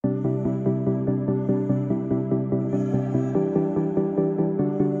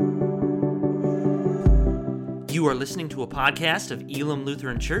You are listening to a podcast of Elam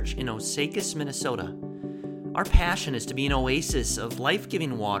Lutheran Church in Osakis, Minnesota. Our passion is to be an oasis of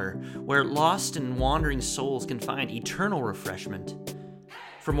life-giving water where lost and wandering souls can find eternal refreshment.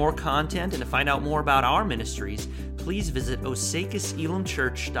 For more content and to find out more about our ministries, please visit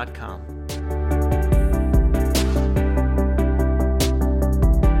osakiselamchurch.com.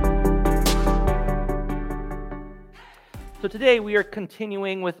 So today we are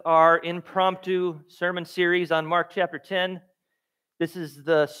continuing with our impromptu sermon series on Mark chapter 10. This is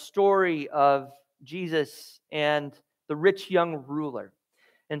the story of Jesus and the rich young ruler.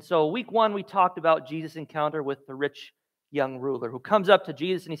 And so week one, we talked about Jesus' encounter with the rich young ruler who comes up to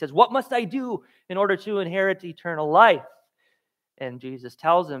Jesus and he says, "What must I do in order to inherit eternal life?" And Jesus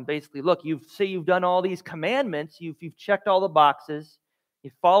tells him basically, look, you've done all these commandments, you've checked all the boxes,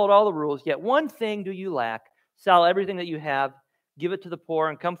 you've followed all the rules, yet one thing do you lack. Sell everything that you have, give it to the poor,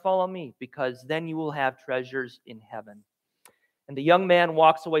 and come follow me, because then you will have treasures in heaven. And the young man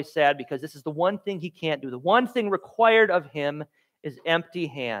walks away sad because this is the one thing he can't do. The one thing required of him is empty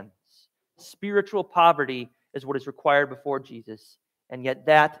hands. Spiritual poverty is what is required before Jesus, and yet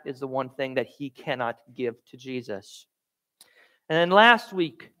that is the one thing that he cannot give to Jesus. And then last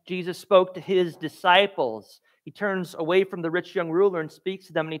week, Jesus spoke to his disciples. He turns away from the rich young ruler and speaks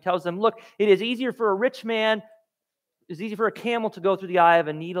to them, and he tells them, look, it is easier for a camel to go through the eye of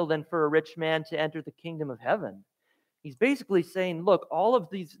a needle than for a rich man to enter the kingdom of heaven. He's basically saying, look, all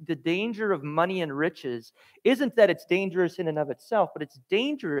of the danger of money and riches isn't that it's dangerous in and of itself, but it's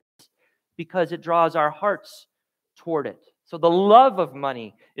dangerous because it draws our hearts toward it. So the love of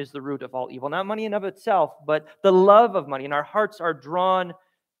money is the root of all evil. Not money in and of itself, but the love of money. And our hearts are drawn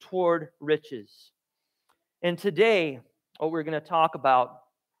toward riches. And today, what we're going to talk about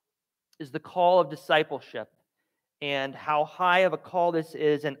is the call of discipleship and how high of a call this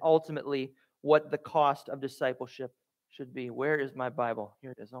is, and ultimately what the cost of discipleship should be. Where is my Bible? Here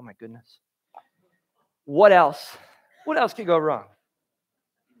it is. Oh my goodness. What else? What else could go wrong?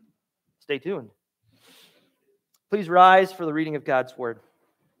 Stay tuned. Please rise for the reading of God's Word.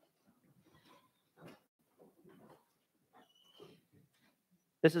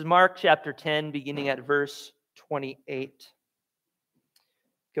 This is Mark chapter 10, beginning at verse 28. It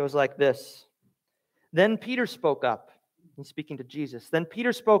goes like this. Then Peter spoke up. He's speaking to Jesus. Then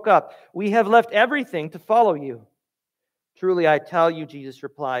Peter spoke up. "We have left everything to follow you." "Truly I tell you," Jesus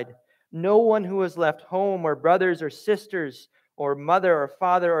replied, "no one who has left home or brothers or sisters or mother or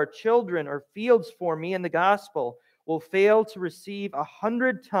father or children or fields for me in the gospel will fail to receive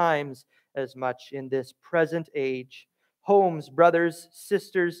 100 times as much in this present age. Homes, brothers,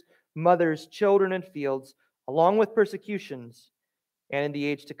 sisters, mothers, children, and fields, along with persecutions, and in the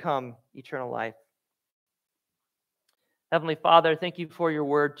age to come, eternal life." Heavenly Father, thank you for your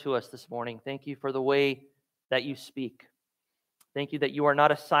word to us this morning. Thank you for the way that you speak. Thank you that you are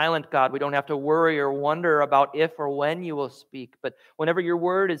not a silent God. We don't have to worry or wonder about if or when you will speak. But whenever your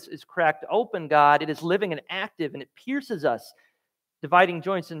word is cracked open, God, it is living and active, and it pierces us, dividing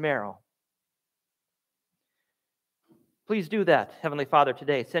joints and marrow. Please do that, Heavenly Father,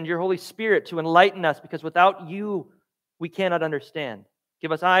 today. Send your Holy Spirit to enlighten us, because without you, we cannot understand.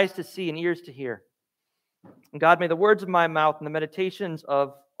 Give us eyes to see and ears to hear. And God, may the words of my mouth and the meditations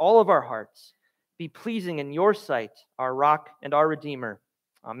of all of our hearts be pleasing in your sight, our rock and our Redeemer.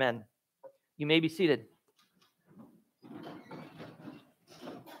 Amen. You may be seated.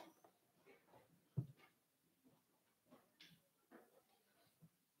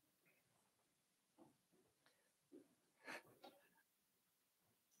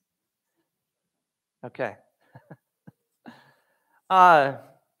 Okay.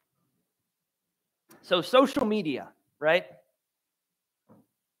 So social media, right?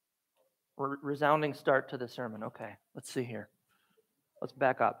 Resounding start to the sermon. Okay, let's see here. Let's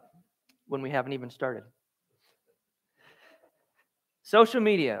back up when we haven't even started. Social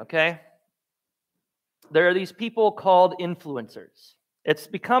media, okay? There are these people called influencers. It's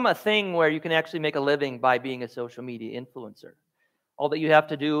become a thing where you can actually make a living by being a social media influencer. All that you have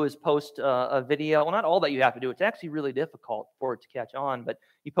to do is post a video. Well, not all that you have to do. It's actually really difficult for it to catch on, but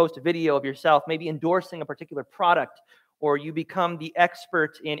you post a video of yourself, maybe endorsing a particular product, or you become the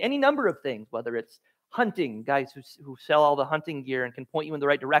expert in any number of things, whether it's hunting, guys who sell all the hunting gear and can point you in the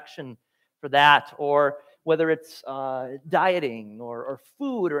right direction for that, or whether it's dieting or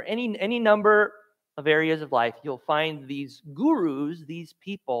food or any number of areas of life. You'll find these gurus, these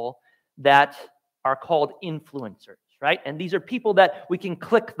people that are called influencers. Right? And these are people that we can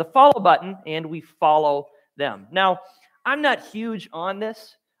click the follow button and we follow them. Now, I'm not huge on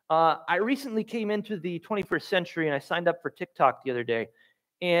this. I recently came into the 21st century and I signed up for TikTok the other day.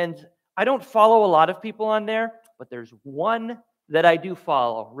 And I don't follow a lot of people on there, but there's one that I do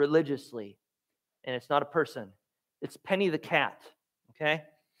follow religiously, and it's not a person. It's Penny the cat, okay?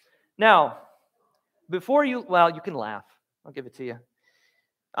 Now, before you can laugh. I'll give it to you.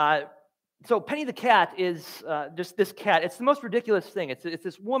 So Penny the cat is just this cat. It's the most ridiculous thing. It's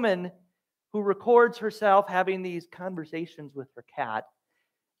this woman who records herself having these conversations with her cat.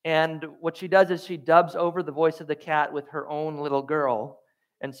 And what she does is she dubs over the voice of the cat with her own little girl.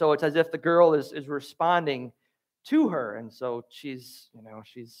 And so it's as if the girl is responding to her. And so she's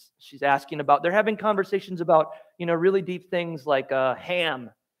asking about, they're having conversations about, really deep things like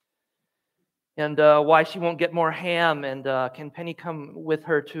ham. And why she won't get more ham, and can Penny come with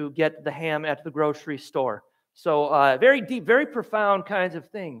her to get the ham at the grocery store? So very deep, very profound kinds of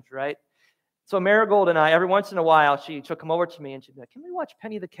things, right? So Marigold and I, every once in a while, she'll come over to me and she'll be like, "Can we watch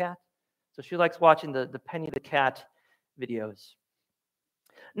Penny the cat?" So she likes watching the Penny the cat videos.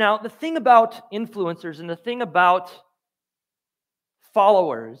 Now, the thing about influencers and the thing about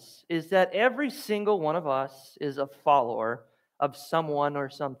followers is that every single one of us is a follower of someone or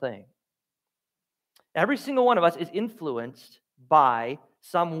something. Every single one of us is influenced by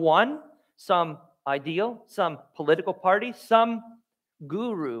someone, some ideal, some political party, some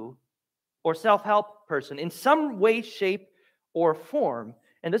guru, or self-help person in some way, shape, or form.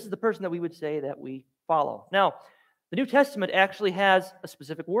 And this is the person that we would say that we follow. Now, the New Testament actually has a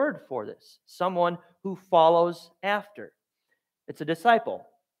specific word for this, someone who follows after. It's a disciple.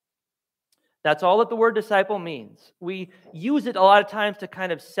 That's all that the word disciple means. We use it a lot of times to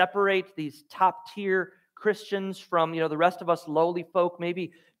kind of separate these top-tier Christians from, the rest of us lowly folk.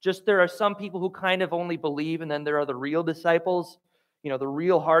 Maybe just there are some people who kind of only believe, and then there are the real disciples, the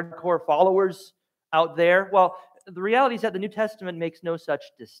real hardcore followers out there. Well, the reality is that the New Testament makes no such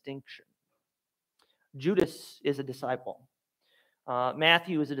distinction. Judas is a disciple.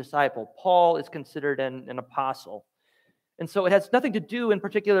 Matthew is a disciple. Paul is considered an apostle. And so it has nothing to do in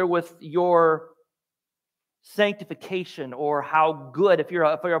particular with your sanctification or how good, if you're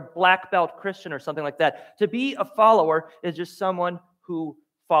a black belt Christian or something like that. To be a follower is just someone who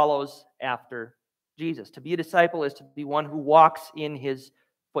follows after Jesus. To be a disciple is to be one who walks in his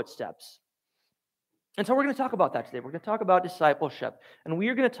footsteps. And so we're going to talk about that today. We're going to talk about discipleship. And we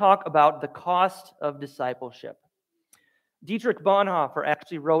are going to talk about the cost of discipleship. Dietrich Bonhoeffer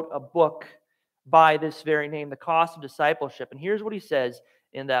actually wrote a book by this very name, The Cost of Discipleship. And here's what he says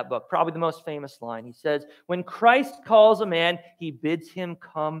in that book, probably the most famous line. He says, "When Christ calls a man, he bids him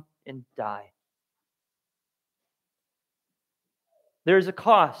come and die." There is a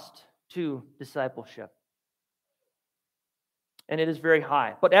cost to discipleship, and it is very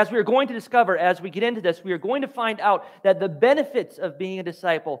high. But as we are going to discover, as we get into this, we are going to find out that the benefits of being a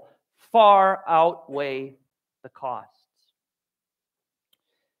disciple far outweigh the costs.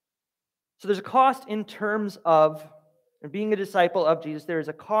 So there's a cost in terms of being a disciple of Jesus. There is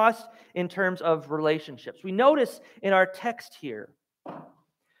a cost in terms of relationships. We notice in our text here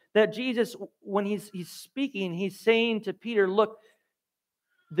that Jesus, when he's speaking, he's saying to Peter, look,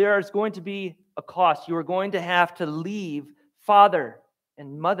 there is going to be a cost. You are going to have to leave father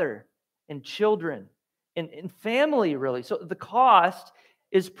and mother and children and family, really. So the cost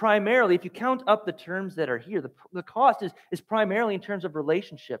is primarily, if you count up the terms that are here, the cost is primarily in terms of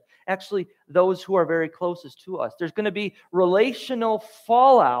relationship. Actually, those who are very closest to us. There's going to be relational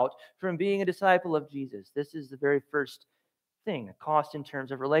fallout from being a disciple of Jesus. This is the very first thing, a cost in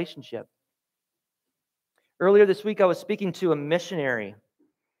terms of relationship. Earlier this week, I was speaking to a missionary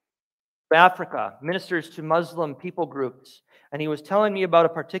from Africa, ministers to Muslim people groups, and he was telling me about a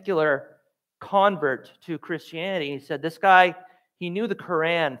particular convert to Christianity. He said this guy, he knew the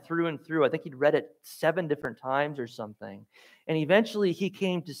Quran through and through. I think he'd read it 7 different times or something. And eventually he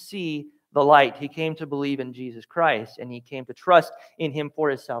came to see the light. He came to believe in Jesus Christ, and he came to trust in him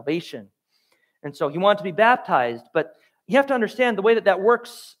for his salvation. And so he wanted to be baptized. But you have to understand the way that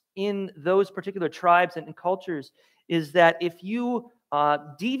works in those particular tribes and cultures is that if you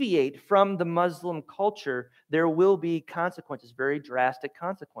deviate from the Muslim culture, there will be consequences, very drastic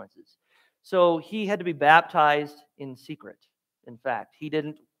consequences. So he had to be baptized in secret. In fact, he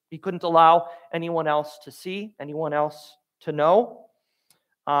couldn't allow anyone else to see, anyone else to know.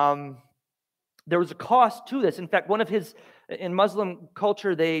 There was a cost to this. In fact, in Muslim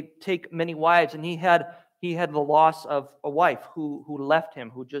culture, they take many wives, and he had the loss of a wife who left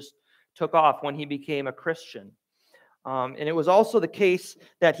him, who just took off when he became a Christian. And it was also the case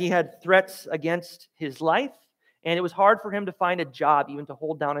that he had threats against his life, and it was hard for him to find a job, even to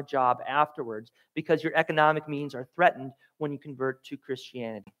hold down a job afterwards, because your economic means are threatened when you convert to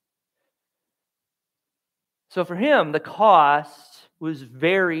Christianity. So for him, the cost was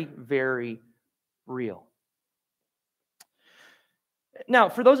very, very real. Now,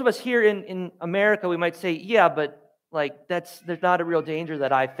 for those of us here in America, we might say, yeah, but like there's not a real danger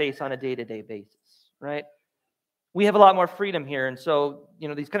that I face on a day-to-day basis, right? We have a lot more freedom here. And so,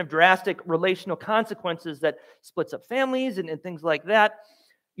 these kind of drastic relational consequences that splits up families and things like that,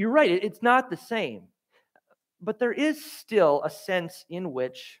 you're right, it's not the same. But there is still a sense in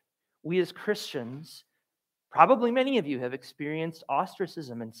which we as Christians, probably many of you have experienced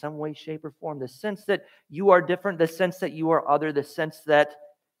ostracism in some way, shape, or form. The sense that you are different, the sense that you are other, the sense that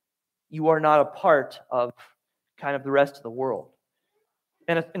you are not a part of kind of the rest of the world.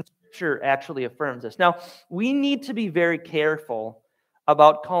 And Scripture actually affirms this. Now, we need to be very careful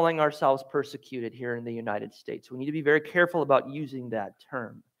about calling ourselves persecuted here in the United States. We need to be very careful about using that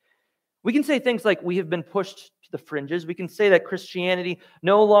term. We can say things like we have been pushed to the fringes. We can say that Christianity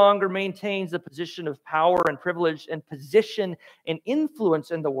no longer maintains the position of power and privilege and position and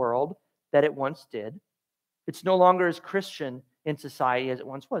influence in the world that it once did. It's no longer as Christian in society as it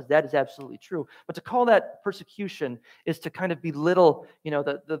once was. That is absolutely true. But to call that persecution is to kind of belittle,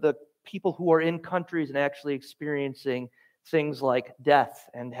 the people who are in countries and actually experiencing things like death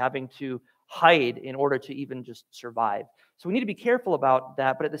and having to hide in order to even just survive. So we need to be careful about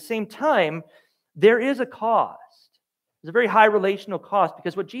that. But at the same time, there is a cost. There's a very high relational cost,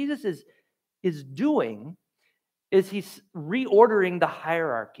 because what Jesus is doing is he's reordering the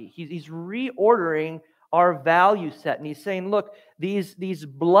hierarchy. He's reordering our value set. And he's saying, look, these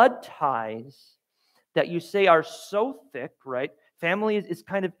blood ties that you say are so thick, right? Family is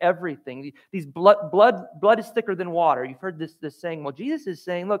kind of everything. These blood is thicker than water. You've heard this saying. Well, Jesus is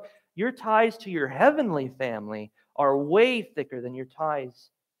saying, look, your ties to your heavenly family are way thicker than your ties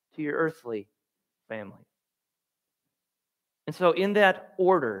to your earthly family. And so in that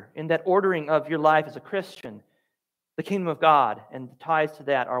ordering of your life as a Christian, the kingdom of God and the ties to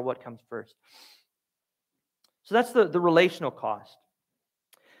that are what comes first. So that's the relational cost.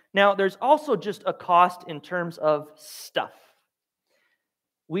 Now, there's also just a cost in terms of stuff.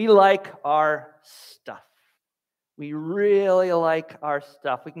 We like our stuff. We really like our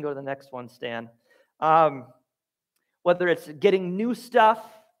stuff. We can go to the next one, Stan. Whether it's getting new stuff,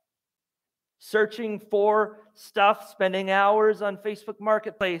 searching for stuff, spending hours on Facebook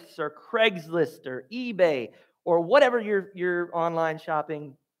Marketplace or Craigslist or eBay or whatever your online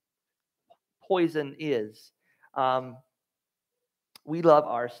shopping poison is. We love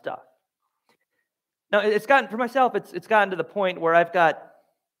our stuff. Now, it's gotten, for myself, it's gotten to the point where I've got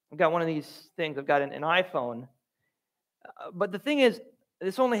one of these things. I've got an iPhone. But the thing is,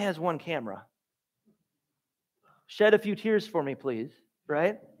 this only has one camera. Shed a few tears for me, please,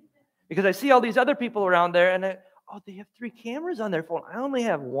 right? Because I see all these other people around there, and they have 3 cameras on their phone. I only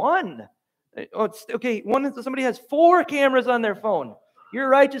have one. Oh, it's okay. Somebody has 4 cameras on their phone. Your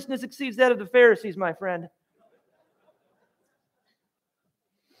righteousness exceeds that of the Pharisees, my friend.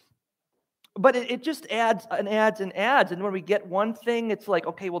 But it just adds and adds and adds. And when we get one thing, it's like,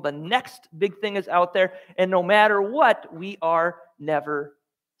 okay, well, the next big thing is out there. And no matter what, we are never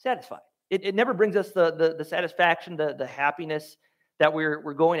satisfied. It never brings us the satisfaction, the happiness that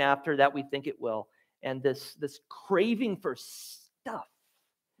we're going after, that we think it will. And this craving for stuff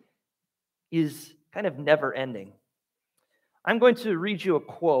is kind of never ending. I'm going to read you a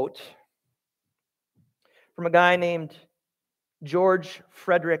quote from a guy named George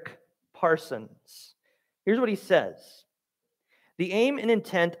Frederick Parsons. Here's what he says. The aim and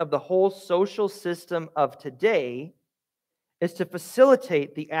intent of the whole social system of today is to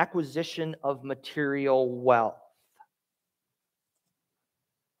facilitate the acquisition of material wealth.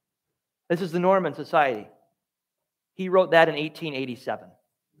 This is the norm in society. He wrote that in 1887.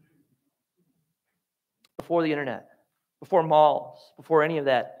 Before the internet, before malls, before any of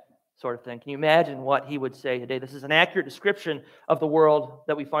that sort of thing. Can you imagine what he would say today? This is an accurate description of the world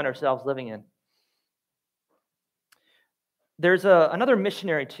that we find ourselves living in. There's another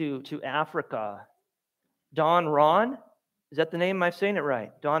missionary to Africa, Don Ron. Is that the name? Am I saying it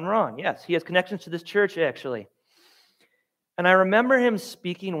right? Don Ron, yes. He has connections to this church, actually. And I remember him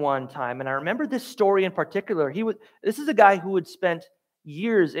speaking one time, and I remember this story in particular. This is a guy who had spent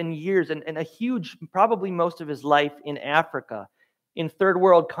years and years and a huge, probably most of his life in Africa, in third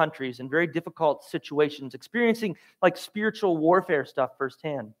world countries, in very difficult situations, experiencing like spiritual warfare stuff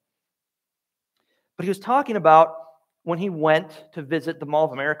firsthand. But he was talking about when he went to visit the Mall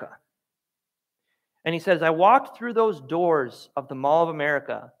of America. And he says, I walked through those doors of the Mall of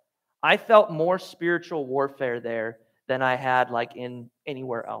America. I felt more spiritual warfare there than I had like in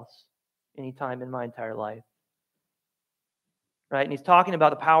anywhere else, any time in my entire life. Right? And he's talking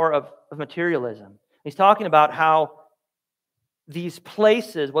about the power of materialism. He's talking about how these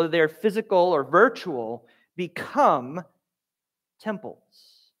places, whether they're physical or virtual, become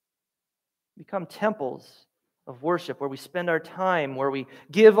temples. Become temples of worship where we spend our time, where we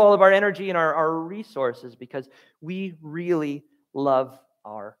give all of our energy and our resources because we really love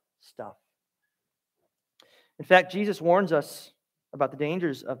our stuff. In fact, Jesus warns us about the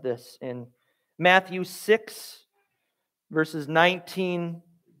dangers of this in Matthew 6, verses 19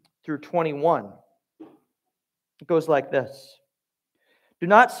 through 21. It goes like this. Do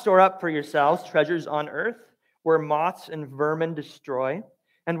not store up for yourselves treasures on earth, where moths and vermin destroy,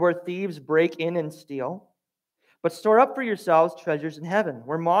 and where thieves break in and steal. But store up for yourselves treasures in heaven,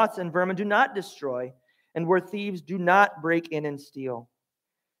 where moths and vermin do not destroy, and where thieves do not break in and steal.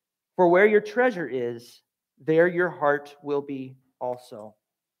 For where your treasure is, there your heart will be also.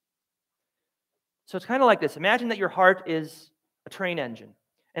 So it's kind of like this. Imagine that your heart is a train engine.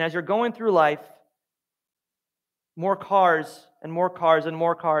 And as you're going through life, more cars and more cars and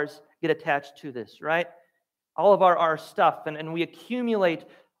more cars get attached to this, right? All of our stuff, and we accumulate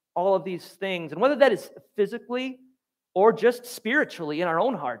all of these things. And whether that is physically or just spiritually in our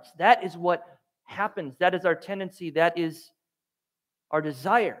own hearts, that is what happens. That is our tendency. That is our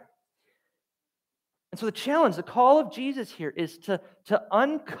desire. And so the challenge, the call of Jesus here is to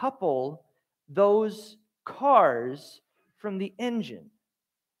uncouple those cars from the engine.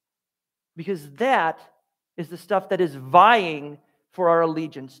 Because that is the stuff that is vying for our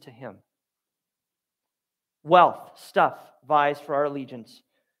allegiance to Him. Wealth, stuff, vies for our allegiance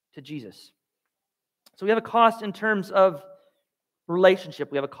to Jesus. So we have a cost in terms of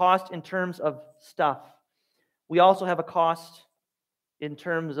relationship. We have a cost in terms of stuff. We also have a cost in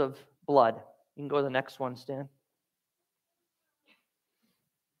terms of blood. You can go to the next one, Stan.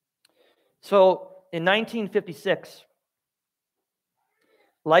 So in 1956,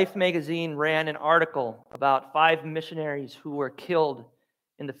 Life magazine ran an article about 5 missionaries who were killed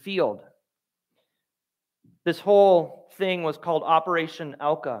in the field. This whole thing was called Operation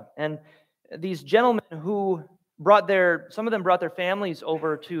Alka. And these gentlemen who some of them brought their families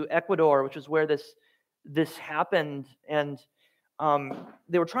over to Ecuador, which is where this happened. And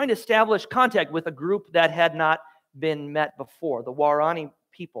they were trying to establish contact with a group that had not been met before, the Guarani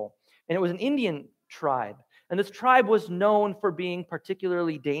people. And it was an Indian tribe. And this tribe was known for being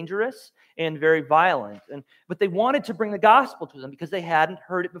particularly dangerous and very violent. But they wanted to bring the gospel to them because they hadn't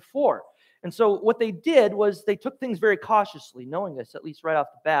heard it before. And so what they did was they took things very cautiously, knowing this, at least right off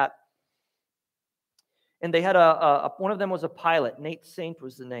the bat. And they had one of them was a pilot. Nate Saint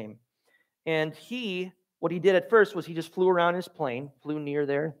was the name. And what he did at first was he just flew around his plane, flew near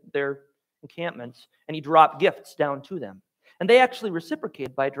their encampments, and he dropped gifts down to them. And they actually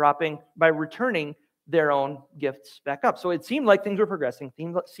reciprocated by returning their own gifts back up. So it seemed like things were progressing.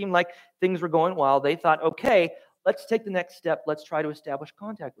 It seemed like things were going well. They thought, okay, let's take the next step. Let's try to establish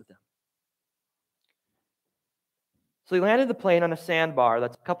contact with them. So they landed the plane on a sandbar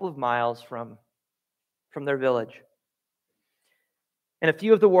that's a couple of miles from their village. And a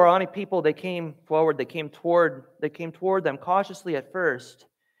few of the Guarani people, they came forward. They came toward them cautiously at first,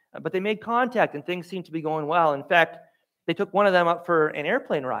 but they made contact and things seemed to be going well. In fact, they took one of them up for an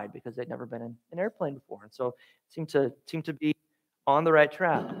airplane ride because they'd never been in an airplane before. And so it seemed to be on the right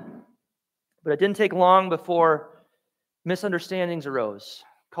track. But it didn't take long before misunderstandings arose.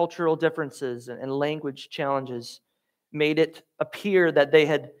 Cultural differences and language challenges made it appear that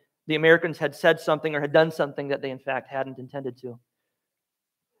the Americans had said something or had done something that they in fact hadn't intended to.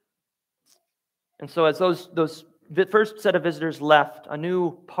 And so as those first set of visitors left, a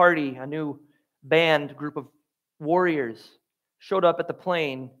new party, a new band, group of warriors showed up at the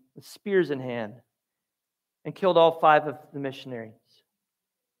plane with spears in hand and killed all 5 of the missionaries.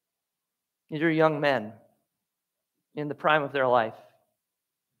 These are young men in the prime of their life,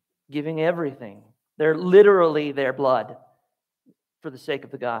 giving everything. They're literally their blood for the sake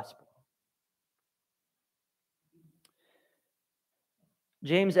of the gospel.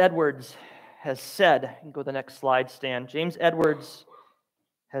 James Edwards has said, you can go to the next slide, Stan. James Edwards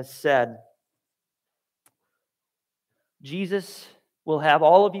has said, Jesus will have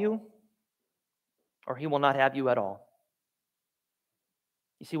all of you, or He will not have you at all.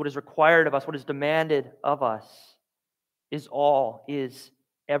 You see, what is required of us, what is demanded of us, is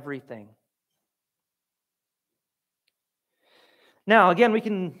everything. Now, again, we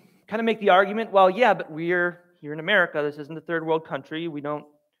can kind of make the argument, well, yeah, but we're here in America. This isn't a third world country. We don't,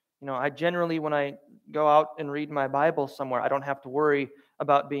 I generally, when I go out and read my Bible somewhere, I don't have to worry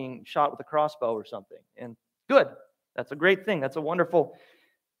about being shot with a crossbow or something. And good. That's a great thing. That's a wonderful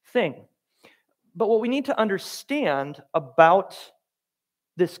thing. But what we need to understand about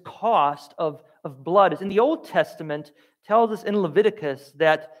this cost of blood is in the Old Testament tells us in Leviticus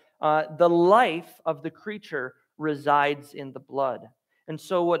that the life of the creature resides in the blood. And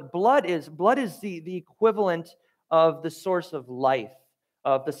so what blood is the equivalent of the source of life,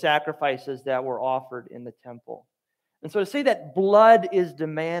 of the sacrifices that were offered in the temple. And so to say that blood is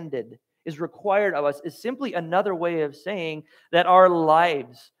demanded, is required of us, is simply another way of saying that our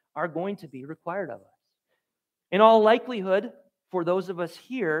lives are going to be required of us. In all likelihood, for those of us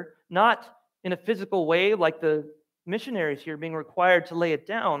here, not in a physical way like the missionaries here being required to lay it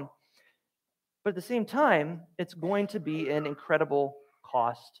down, but at the same time, it's going to be an incredible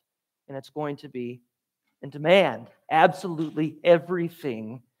cost, and it's going to be and demand absolutely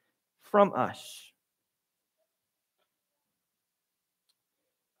everything from us.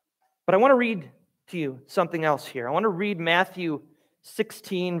 But I want to read to you something else here. I want to read Matthew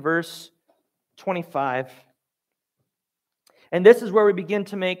 16, verse 25. And this is where we begin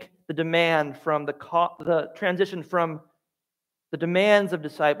to make the demand from the transition from the demands of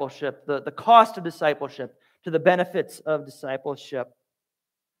discipleship, the cost of discipleship, to the benefits of discipleship.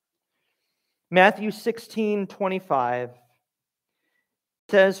 Matthew 16:25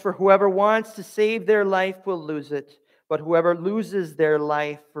 says, "For whoever wants to save their life will lose it, but whoever loses their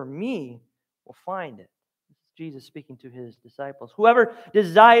life for me will find it." This is Jesus speaking to his disciples. Whoever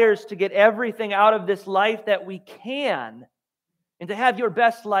desires to get everything out of this life that we can, and to have your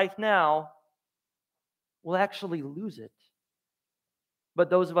best life now, will actually lose it. But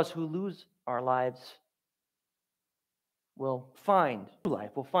those of us who lose our lives will find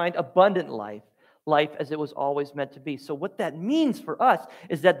life, will find abundant life, life as it was always meant to be. So what that means for us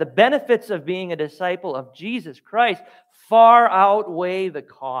is that the benefits of being a disciple of Jesus Christ far outweigh the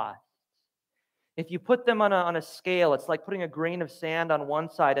cost. If you put them on a scale, it's like putting a grain of sand on one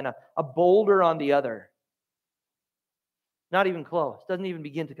side and a boulder on the other. Not even close. Doesn't even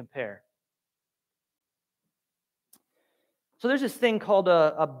begin to compare. So there's this thing called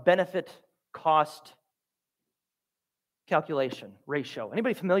a benefit cost calculation ratio.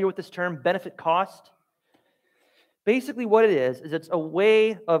 Anybody familiar with this term, benefit cost? Basically what it is it's a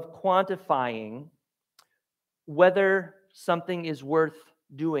way of quantifying whether something is worth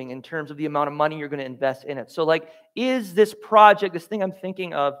doing in terms of the amount of money you're going to invest in it. So like, is this project, this thing I'm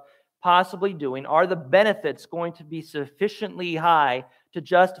thinking of possibly doing, are the benefits going to be sufficiently high to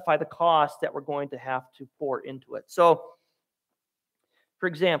justify the cost that we're going to have to pour into it? So, for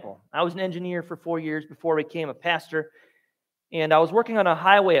example, I was an engineer for 4 years before I became a pastor, and I was working on a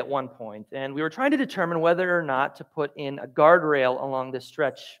highway at one point, and we were trying to determine whether or not to put in a guardrail along this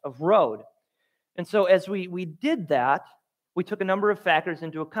stretch of road. And so as we did that, we took a number of factors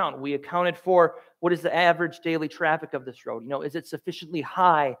into account. We accounted for what is the average daily traffic of this road. Is it sufficiently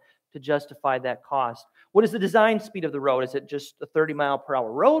high to justify that cost? What is the design speed of the road? Is it just a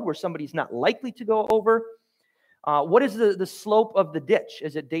 30-mile-per-hour road where somebody's not likely to go over? What is the slope of the ditch?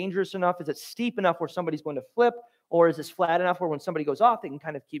 Is it dangerous enough? Is it steep enough where somebody's going to flip? Or is this flat enough where when somebody goes off, they can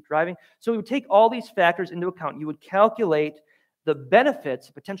kind of keep driving? So we would take all these factors into account. You would calculate the benefits,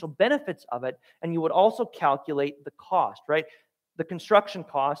 potential benefits of it, and you would also calculate the cost, right? The construction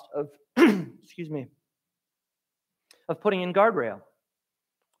cost of, of putting in guardrail.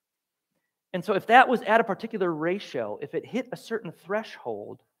 And so if that was at a particular ratio, if it hit a certain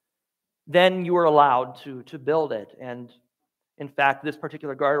threshold, then you were allowed to build it. And in fact, this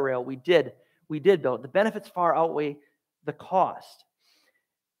particular guardrail, we did build it. The benefits far outweigh the cost.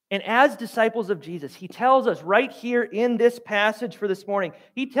 And as disciples of Jesus, he tells us right here in this passage for this morning,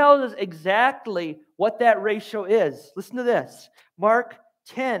 he tells us exactly what that ratio is. Listen to this. Mark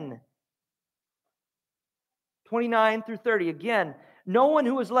 10, 29 through 30. Again, no one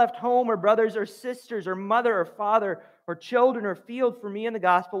who has left home or brothers or sisters or mother or father or children or field for me in the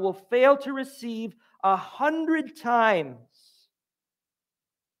gospel will fail to receive 100 times.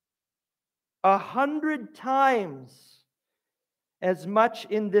 100 times as much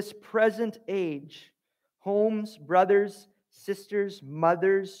in this present age, homes, brothers, sisters,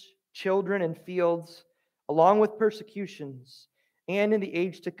 mothers, children, and fields, along with persecutions, and in the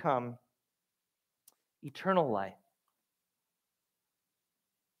age to come, eternal life.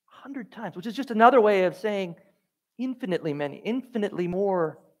 100 times, which is just another way of saying infinitely many, infinitely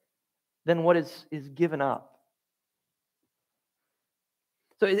more than what is given up.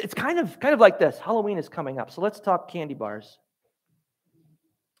 So it's kind of like this. Halloween is coming up, so let's talk candy bars.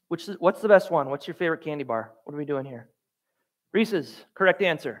 What's the best one? What's your favorite candy bar? What are we doing here? Reese's, correct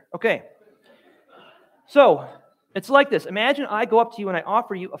answer. Okay. So it's like this. Imagine I go up to you and I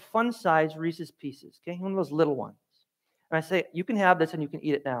offer you a fun-size Reese's Pieces, okay? One of those little ones. And I say, you can have this and you can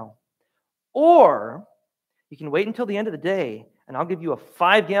eat it now. Or you can wait until the end of the day and I'll give you a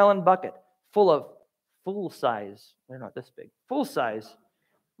 5-gallon bucket full of full-size, they're not this big, full-size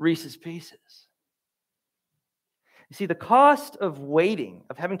Reese's Pieces. You see, the cost of waiting,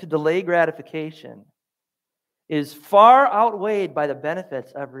 of having to delay gratification, is far outweighed by the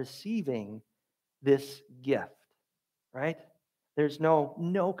benefits of receiving this gift, right? There's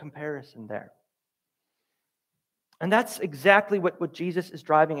no comparison there. And that's exactly what Jesus is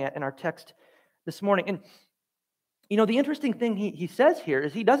driving at in our text this morning. And, the interesting thing he says here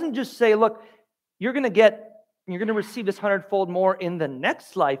is he doesn't just say, look, you're going to receive this 100-fold more in the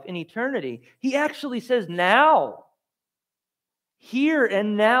next life, in eternity. He actually says now, here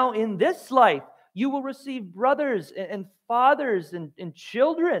and now in this life, you will receive brothers and fathers and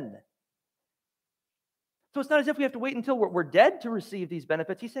children. So it's not as if we have to wait until we're dead to receive these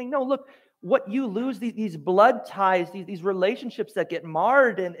benefits. He's saying, no, look, what you lose, these blood ties, these relationships that get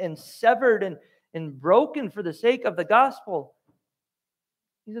marred and severed and broken for the sake of the gospel.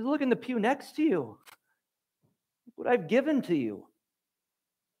 He says, look in the pew next to you. Look what I've given to you.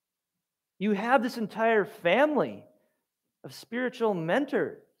 You have this entire family of spiritual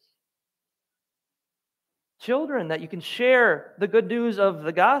mentors. Children that you can share the good news of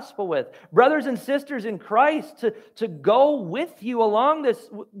the gospel with. Brothers and sisters in Christ to go with you along this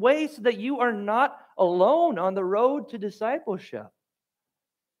way so that you are not alone on the road to discipleship.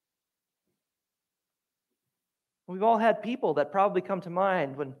 We've all had people that probably come to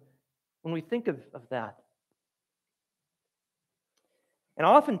mind when we think of that. And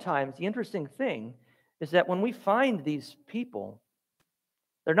oftentimes, the interesting thing is that when we find these people,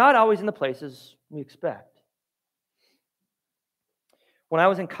 they're not always in the places we expect. When I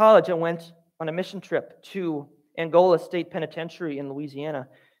was in college, I went on a mission trip to Angola State Penitentiary in Louisiana.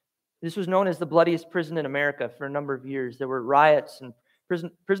 This was known as the bloodiest prison in America for a number of years. There were riots and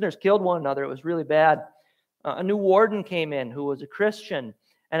prisoners killed one another. It was really bad. A new warden came in who was a Christian.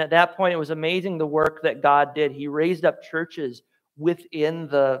 And at that point, it was amazing the work that God did. He raised up churches within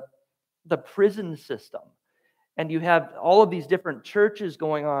the prison system. And you have all of these different churches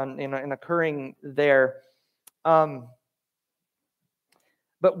going on and occurring there. But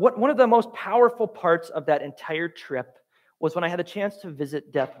one of the most powerful parts of that entire trip was when I had a chance to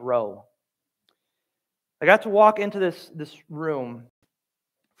visit death row. I got to walk into this room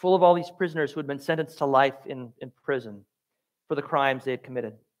full of all these prisoners who had been sentenced to life in prison for the crimes they had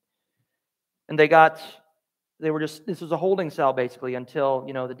committed. And this was a holding cell basically until,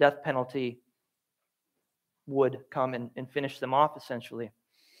 the death penalty would come and finish them off essentially.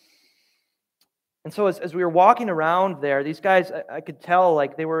 And so as we were walking around there, these guys, I could tell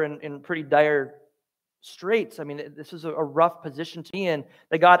like they were in pretty dire straits. I mean, this was a rough position to be in.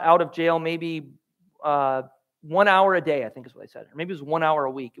 They got out of jail maybe 1 hour a day, I think is what I said. Or maybe it was 1 hour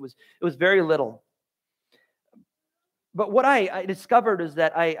a week. It was very little. But what I discovered is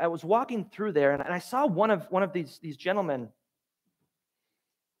that I was walking through there and I saw one of these gentlemen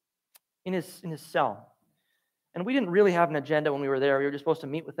in his cell. And we didn't really have an agenda when we were there. We were just supposed to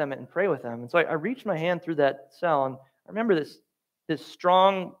meet with them and pray with them. And so I reached my hand through that cell, and I remember this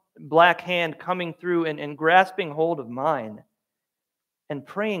strong black hand coming through and grasping hold of mine and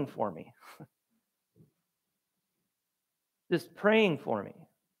praying for me. Just praying for me.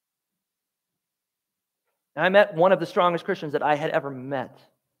 And I met one of the strongest Christians that I had ever met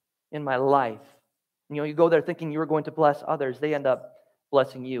in my life. You go there thinking you were going to bless others. They end up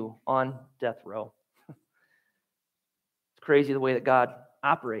blessing you on death row. Crazy the way that God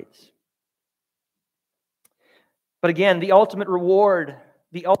operates. But again, the ultimate reward,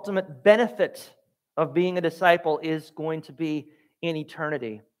 the ultimate benefit of being a disciple is going to be in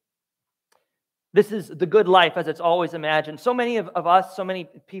eternity. This is the good life as it's always imagined. So many of us, so many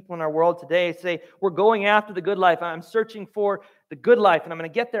people in our world today say, we're going after the good life. I'm searching for the good life, and I'm going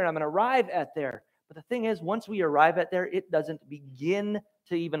to get there, and I'm going to arrive at there. But the thing is, once we arrive at there, it doesn't begin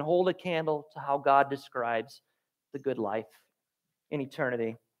to even hold a candle to how God describes the good life in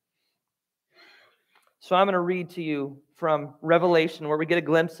eternity. So I'm going to read to you from Revelation where we get a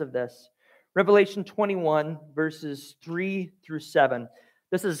glimpse of this. Revelation 21, verses 3 through 7.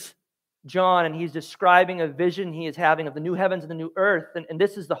 This is John, and he's describing a vision he is having of the new heavens and the new earth. And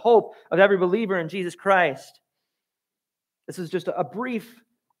this is the hope of every believer in Jesus Christ. This is just a brief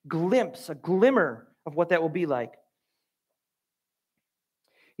glimpse, a glimmer of what that will be like.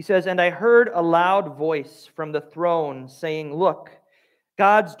 He says, "And I heard a loud voice from the throne saying, 'Look,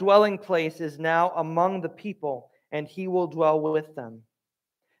 God's dwelling place is now among the people, and he will dwell with them.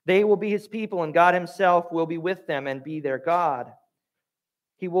 They will be his people, and God himself will be with them and be their God.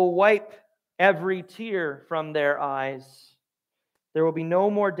 He will wipe every tear from their eyes. There will be no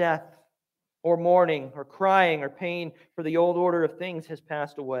more death, or mourning, or crying, or pain, for the old order of things has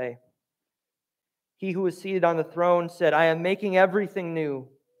passed away.' He who is seated on the throne said, 'I am making everything new.'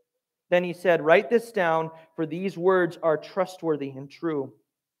 Then he said, "Write this down, for these words are trustworthy and true."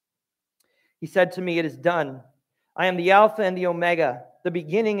 He said to me, "It is done. I am the Alpha and the Omega, the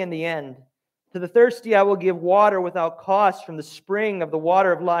beginning and the end. To the thirsty I will give water without cost from the spring of the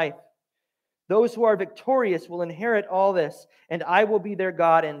water of life. Those who are victorious will inherit all this, and I will be their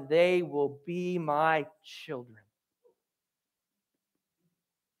God, and they will be my children."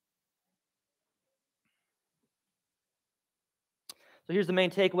 So here's the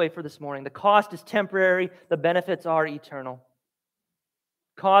main takeaway for this morning. The cost is temporary, the benefits are eternal.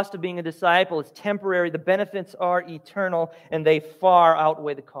 The cost of being a disciple is temporary, the benefits are eternal, and they far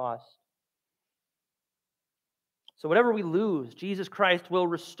outweigh the cost. So whatever we lose, Jesus Christ will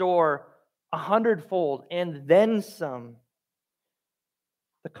restore 100-fold and then some.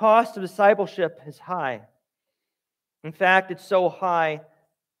 The cost of discipleship is high. In fact, it's so high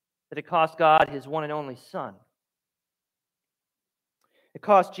that it cost God His one and only Son. It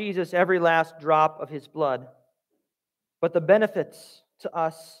cost Jesus every last drop of His blood. But the benefits to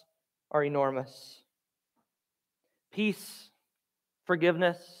us are enormous. Peace,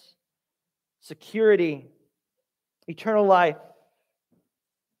 forgiveness, security, eternal life.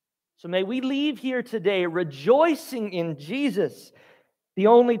 So may we leave here today rejoicing in Jesus, the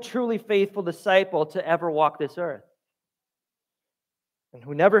only truly faithful disciple to ever walk this earth, and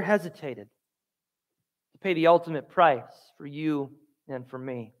who never hesitated to pay the ultimate price for you and for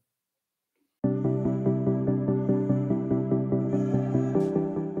me.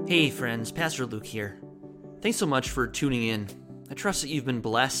 Hey friends, Pastor Luke here. Thanks so much for tuning in. I trust that you've been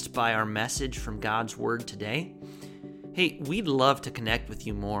blessed by our message from God's Word today. Hey, we'd love to connect with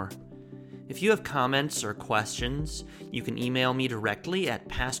you more. If you have comments or questions, you can email me directly at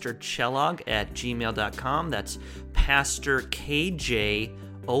pastorkjolhaug@gmail.com. That's Pastor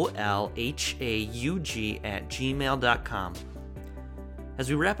KJOLHAUG@gmail.com. As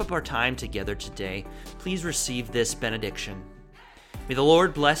we wrap up our time together today, please receive this benediction. May the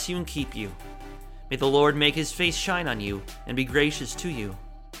Lord bless you and keep you. May the Lord make His face shine on you and be gracious to you.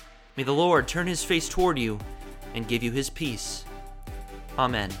 May the Lord turn His face toward you and give you His peace.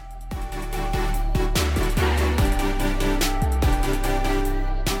 Amen.